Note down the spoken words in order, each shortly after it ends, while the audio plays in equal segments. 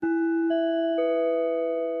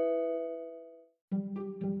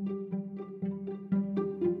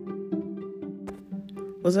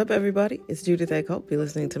What's up, everybody? It's Judith A. Cope. You're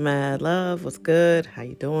listening to Mad Love. What's good? How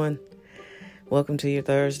you doing? Welcome to your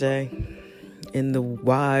Thursday in the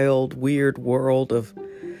wild, weird world of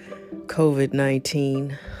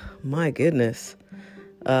COVID-19. My goodness.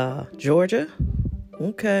 Georgia?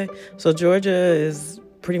 Okay. So Georgia is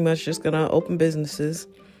pretty much just going to open businesses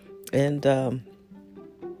and, I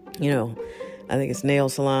think it's nail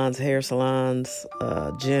salons, hair salons,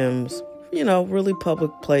 gyms, really public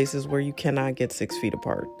places where you cannot get 6 feet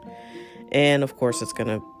apart. And of course, it's going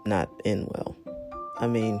to not end well. I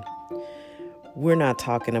mean, we're not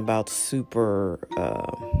talking about super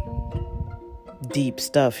deep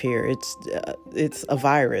stuff here. It's a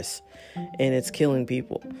virus and it's killing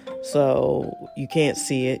people. So you can't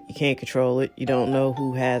see it. You can't control it. You don't know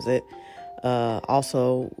who has it.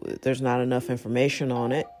 Also, there's not enough information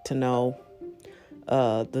on it to know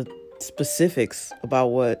the specifics about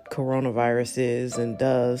what coronavirus is and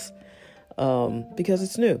does, because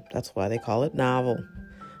it's new. That's why they call it novel.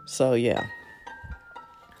 So yeah.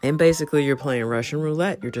 And basically you're playing Russian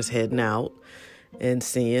roulette. You're just heading out and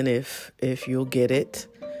seeing if you'll get it,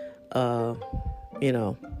 at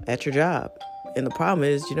your job. And the problem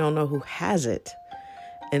is you don't know who has it.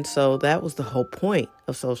 And so that was the whole point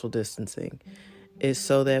of social distancing, is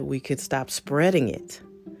so that we could stop spreading it.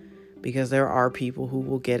 Because there are people who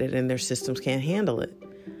will get it and their systems can't handle it.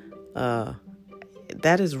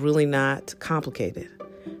 That is really not complicated.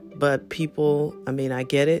 But people, I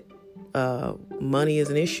get it. Money is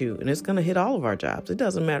an issue, and it's going to hit all of our jobs. It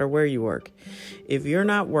doesn't matter where you work. If you're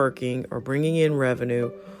not working or bringing in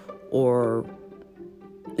revenue, or,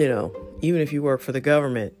 even if you work for the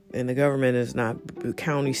government and the government is not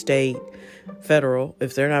county, state, federal,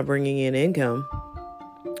 if they're not bringing in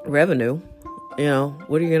revenue,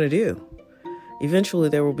 what are you going to do? Eventually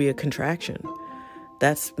there will be a contraction.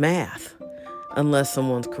 That's math, unless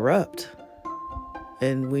someone's corrupt.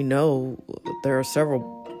 And we know there are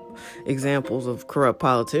several examples of corrupt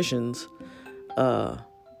politicians.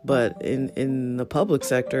 But in the public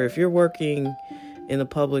sector, if you're working in the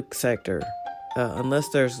public sector, unless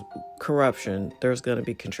there's corruption, there's going to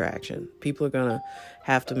be contraction. People are going to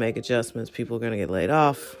have to make adjustments. People are going to get laid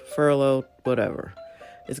off, furloughed, whatever.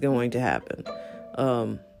 It's going to happen.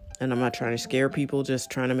 And I'm not trying to scare people,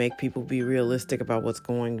 just trying to make people be realistic about what's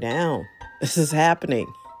going down. This is happening.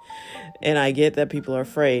 And I get that people are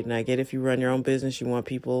afraid. And I get if you run your own business, you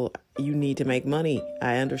need to make money.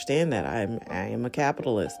 I understand that. I am a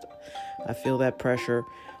capitalist. I feel that pressure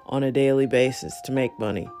on a daily basis to make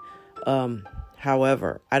money.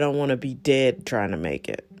 However, I don't want to be dead trying to make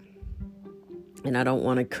it. And I don't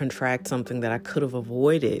want to contract something that I could have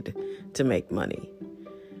avoided to make money.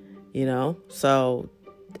 So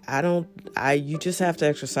you just have to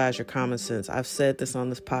exercise your common sense. I've said this on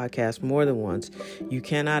this podcast more than once. You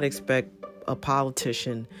cannot expect a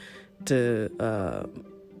politician to,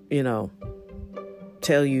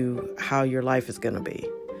 tell you how your life is going to be.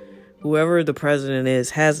 Whoever the president is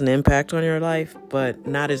has an impact on your life, but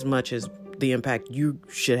not as much as the impact you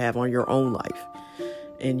should have on your own life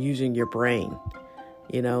and using your brain.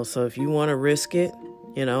 So if you want to risk it,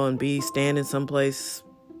 and be standing someplace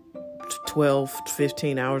 12,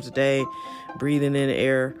 15 hours a day, breathing in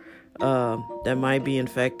air that might be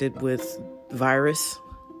infected with virus,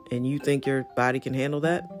 and you think your body can handle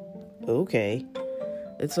that, okay,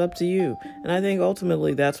 it's up to you. And I think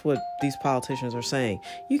ultimately that's what these politicians are saying.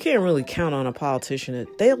 You can't really count on a politician.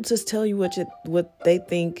 They'll just tell you what they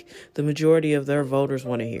think the majority of their voters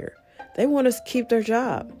want to hear. They want to keep their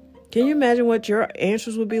job. Can you imagine what your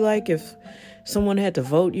answers would be like if someone had to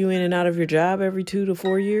vote you in and out of your job every 2 to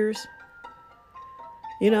 4 years?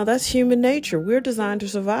 That's human nature. We're designed to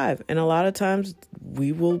survive. And a lot of times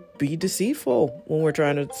we will be deceitful when we're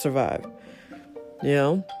trying to survive.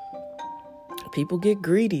 People get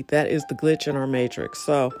greedy. That is the glitch in our matrix.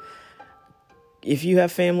 So if you have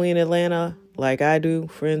family in Atlanta, like I do,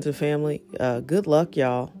 friends and family, good luck,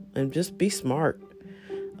 y'all. And just be smart.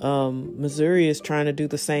 Missouri is trying to do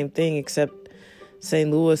the same thing, except St.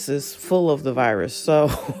 Louis is full of the virus. So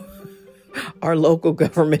our local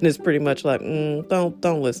government is pretty much like,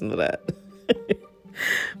 don't listen to that.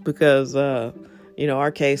 Because,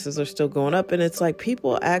 our cases are still going up. And it's like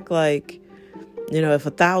people act like, if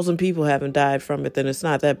 1,000 people haven't died from it, then it's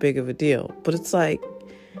not that big of a deal. But it's like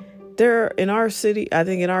in our city, I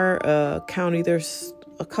think in our county, there's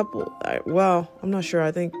a couple. I'm not sure.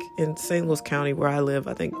 I think in St. Louis County where I live,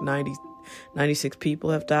 I think 96 people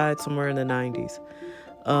have died, somewhere in the 90s.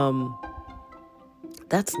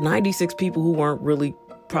 That's 96 people who weren't really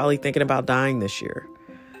probably thinking about dying this year.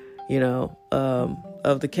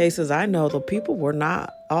 Of the cases I know, the people were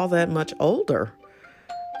not all that much older.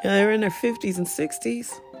 They're in their 50s and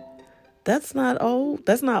 60s. That's not old.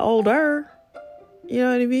 That's not older. You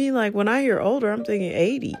know what I mean? Like when I hear older, I'm thinking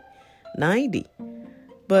 80, 90.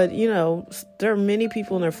 But, there are many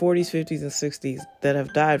people in their 40s, 50s, and 60s that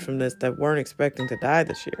have died from this that weren't expecting to die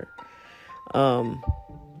this year. And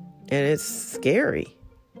it's scary.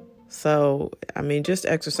 So, just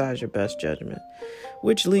exercise your best judgment,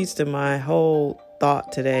 which leads to my whole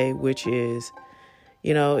thought today, which is,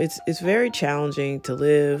 it's very challenging to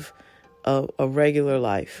live a regular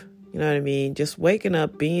life. You know what I mean? Just waking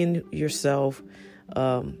up, being yourself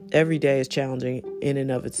every day is challenging in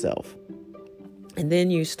and of itself. And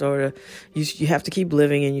then you have to keep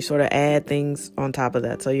living, and you sort of add things on top of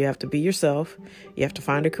that. So you have to be yourself. You have to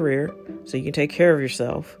find a career so you can take care of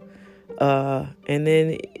yourself. And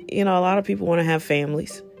then, a lot of people want to have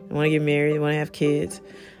families. They want to get married. They want to have kids.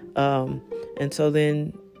 And so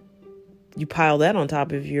then you pile that on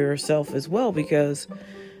top of yourself as well, because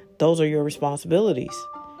those are your responsibilities.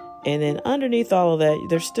 And then underneath all of that,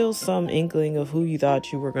 there's still some inkling of who you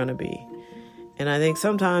thought you were going to be. And I think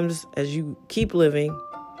sometimes as you keep living,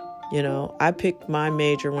 I picked my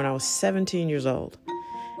major when I was 17 years old.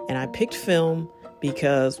 And I picked film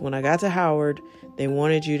because when I got to Howard, they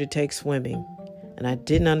wanted you to take swimming. And I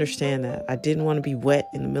didn't understand that. I didn't want to be wet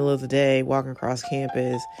in the middle of the day, walking across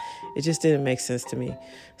campus. It just didn't make sense to me.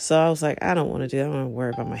 So I was like, I don't want to do that. I don't want to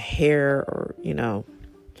worry about my hair or,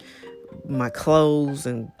 my clothes.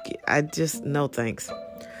 And no thanks.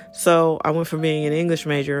 So I went from being an English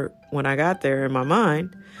major when I got there in my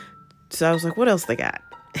mind. So I was like, what else they got?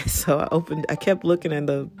 So I kept looking at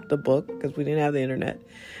the book because we didn't have the internet.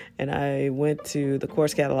 And I went to the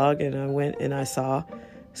course catalog and I saw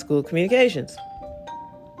School of Communications.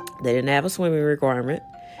 They didn't have a swimming requirement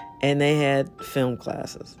and they had film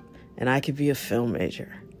classes. And I could be a film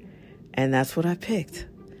major. And that's what I picked.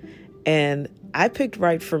 And I picked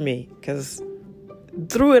right for me because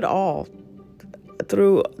through it all,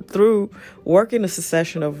 through working a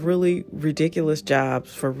succession of really ridiculous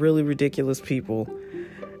jobs for really ridiculous people,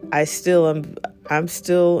 I'm still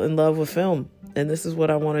in love with film, and this is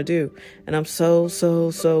what I want to do. And I'm so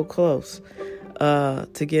close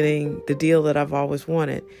to getting the deal that I've always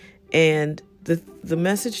wanted. And the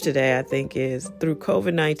message today, I think, is through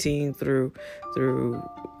COVID-19, through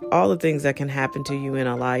all the things that can happen to you in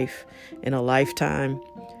a life, in a lifetime,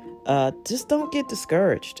 just don't get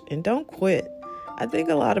discouraged and don't quit. I think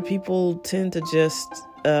a lot of people tend to just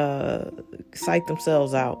psych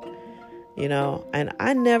themselves out, and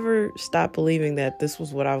I never stopped believing that this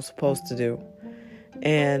was what I was supposed to do.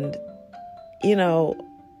 And,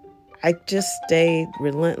 I just stayed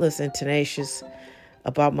relentless and tenacious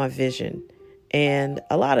about my vision. And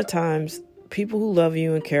a lot of times people who love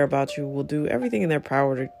you and care about you will do everything in their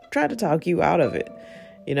power to try to talk you out of it,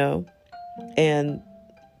 and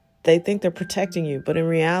they think they're protecting you. But in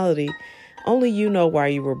reality, only you know why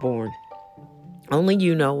you were born. Only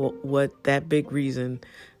you know what that big reason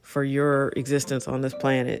for your existence on this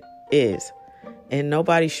planet is. And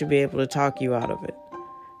nobody should be able to talk you out of it.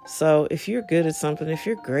 So if you're good at something, if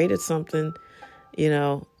you're great at something,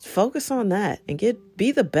 focus on that and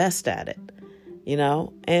be the best at it,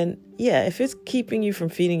 And yeah, if it's keeping you from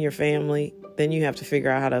feeding your family, then you have to figure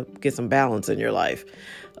out how to get some balance in your life.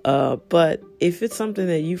 But if it's something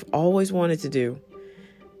that you've always wanted to do,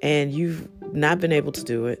 and you've not been able to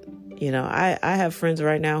do it. I have friends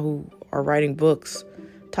right now who are writing books,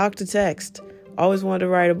 talk to text, always wanted to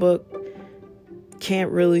write a book, can't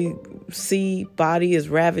really see, body is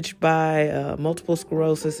ravaged by multiple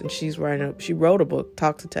sclerosis, and she wrote a book,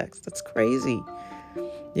 talk to text. That's crazy.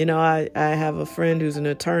 I have a friend who's an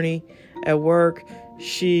attorney at work.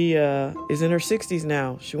 She is in her 60s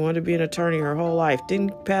now. She wanted to be an attorney her whole life.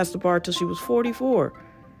 Didn't pass the bar till she was 44.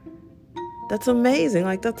 That's amazing.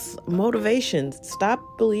 Like, that's motivation. Stop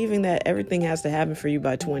believing that everything has to happen for you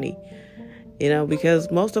by 20,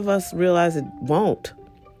 because most of us realize it won't.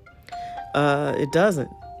 It doesn't.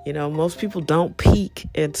 Most people don't peak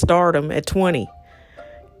at stardom at 20.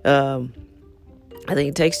 I think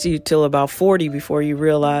it takes you till about 40 before you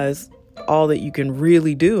realize all that you can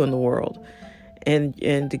really do in the world, and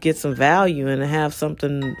to get some value and to have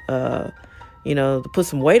something, to put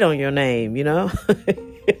some weight on your name,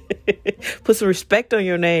 put some respect on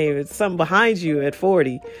your name. It's something behind you at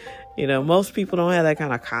 40. Most people don't have that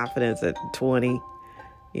kind of confidence at 20.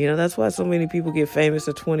 That's why so many people get famous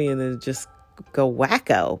at 20 and then just go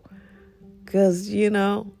wacko. Because,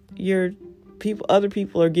 other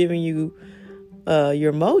people are giving you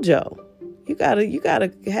your mojo. You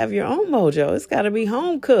gotta have your own mojo. It's gotta be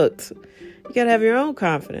home cooked. You gotta have your own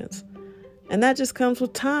confidence. And that just comes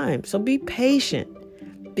with time. So be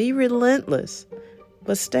patient. Be relentless.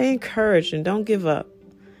 But stay encouraged and don't give up.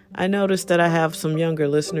 I noticed that I have some younger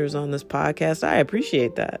listeners on this podcast. I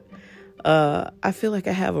appreciate that. I feel like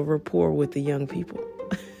I have a rapport with the young people.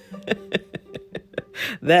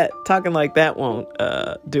 That talking like that won't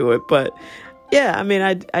do it. But yeah, I mean,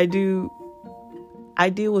 I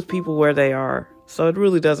deal with people where they are. So it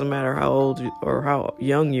really doesn't matter how old or how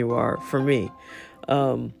young you are for me.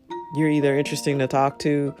 You're either interesting to talk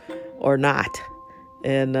to or not.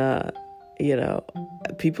 And,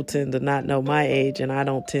 people tend to not know my age, and I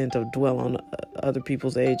don't tend to dwell on other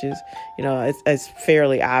people's ages. It's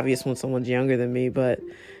fairly obvious when someone's younger than me. But,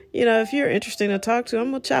 if you're interesting to talk to, I'm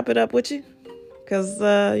going to chop it up with you. Because,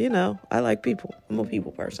 I like people. I'm a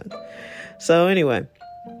people person. So anyway,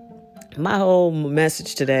 my whole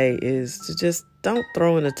message today is to just don't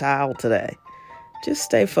throw in the towel today. Just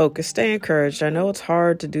stay focused, stay encouraged. I know it's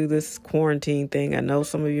hard to do this quarantine thing. I know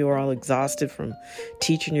some of you are all exhausted from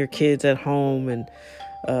teaching your kids at home and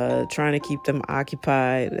trying to keep them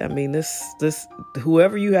occupied. I mean, this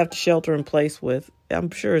whoever you have to shelter in place with,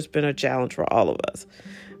 I'm sure it's been a challenge for all of us.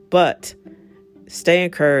 But stay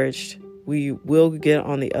encouraged. We will get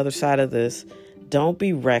on the other side of this. Don't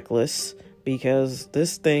be reckless, because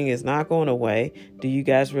this thing is not going away. Do you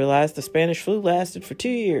guys realize the Spanish flu lasted for 2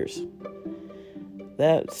 years?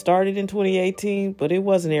 That started in 2018, but it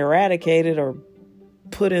wasn't eradicated or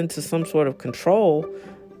put into some sort of control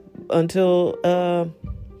until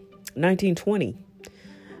 1920.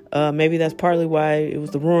 Maybe that's partly why it was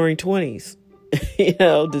the Roaring 20s.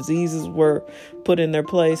 Diseases were put in their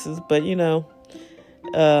places. But,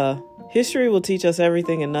 history will teach us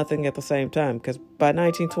everything and nothing at the same time. Because by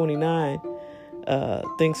 1929,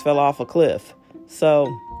 things fell off a cliff.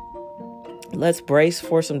 So let's brace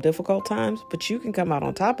for some difficult times, but you can come out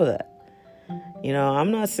on top of that.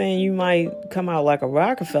 I'm not saying you might come out like a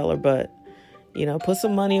Rockefeller, but, put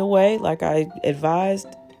some money away. Like I advised,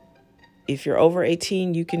 if you're over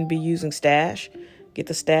 18, you can be using Stash. Get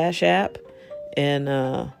the Stash app. And,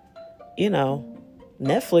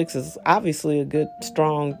 Netflix is obviously a good,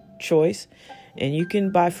 strong choice. And you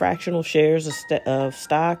can buy fractional shares of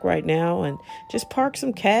stock right now and just park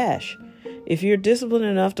some cash. If you're disciplined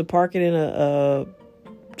enough to park it in a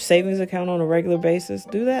savings account on a regular basis,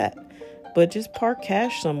 do that. But just park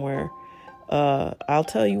cash somewhere. I'll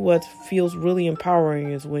tell you what feels really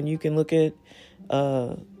empowering is when you can look at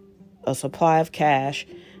a supply of cash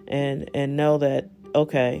and know that,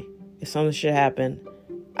 okay, if something should happen,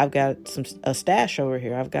 I've got a stash over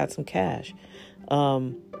here. I've got some cash.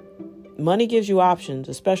 Money gives you options,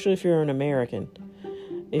 especially if you're an American.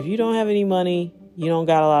 If you don't have any money, you don't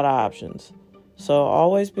got a lot of options. So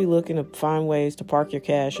always be looking to find ways to park your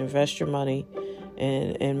cash, invest your money,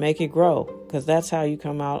 and make it grow. Because that's how you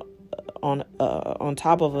come out on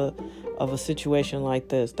top of a situation like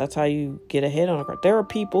this. That's how you get ahead on it. There are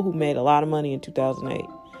people who made a lot of money in 2008.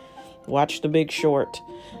 Watch The Big Short.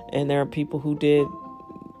 And there are people who did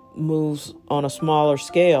moves on a smaller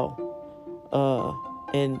scale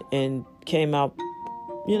and came out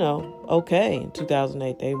okay in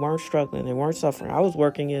 2008. They weren't struggling. They weren't suffering. I was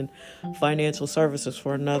working in financial services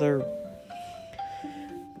for another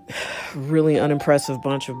really unimpressive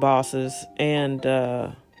bunch of bosses. And,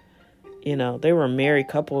 they were a married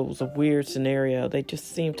couple. It was a weird scenario. They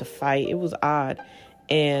just seemed to fight. It was odd.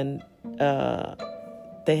 And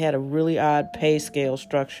they had a really odd pay scale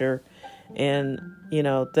structure. And,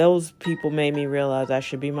 those people made me realize I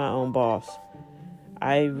should be my own boss.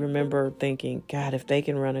 I remember thinking, God, if they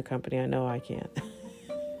can run a company, I know I can.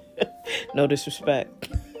 No disrespect.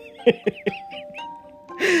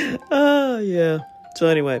 Oh, yeah. So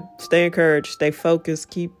anyway, stay encouraged, stay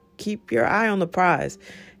focused, keep your eye on the prize.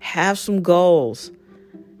 Have some goals.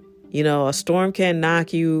 A storm can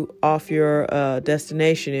knock you off your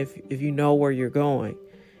destination if you know where you're going.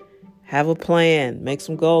 Have a plan. Make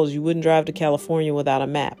some goals. You wouldn't drive to California without a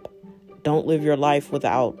map. Don't live your life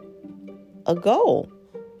without a goal,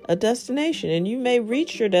 a destination. And you may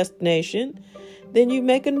reach your destination, then you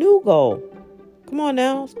make a new goal. Come on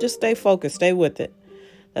now. Just stay focused. Stay with it.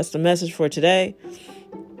 That's the message for today.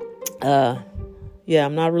 I'm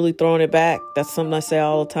not really throwing it back. That's something I say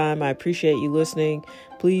all the time. I appreciate you listening.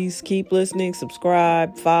 Please keep listening,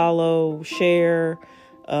 subscribe, follow, share.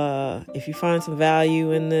 If you find some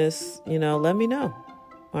value in this, let me know.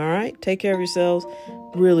 All right. Take care of yourselves.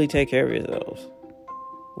 Really take care of yourselves.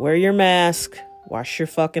 Wear your mask. Wash your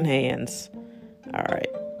fucking hands. All right.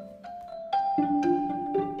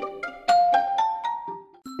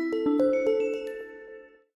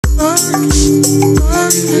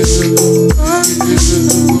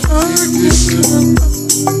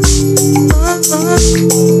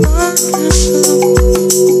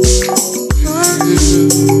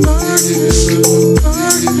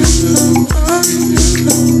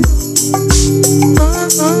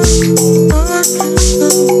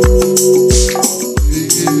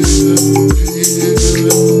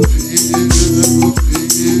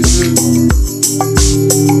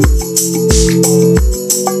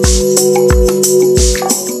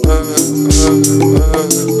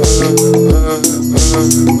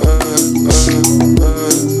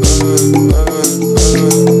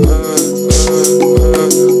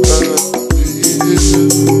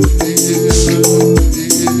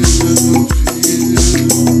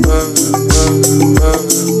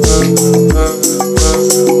 Darkness.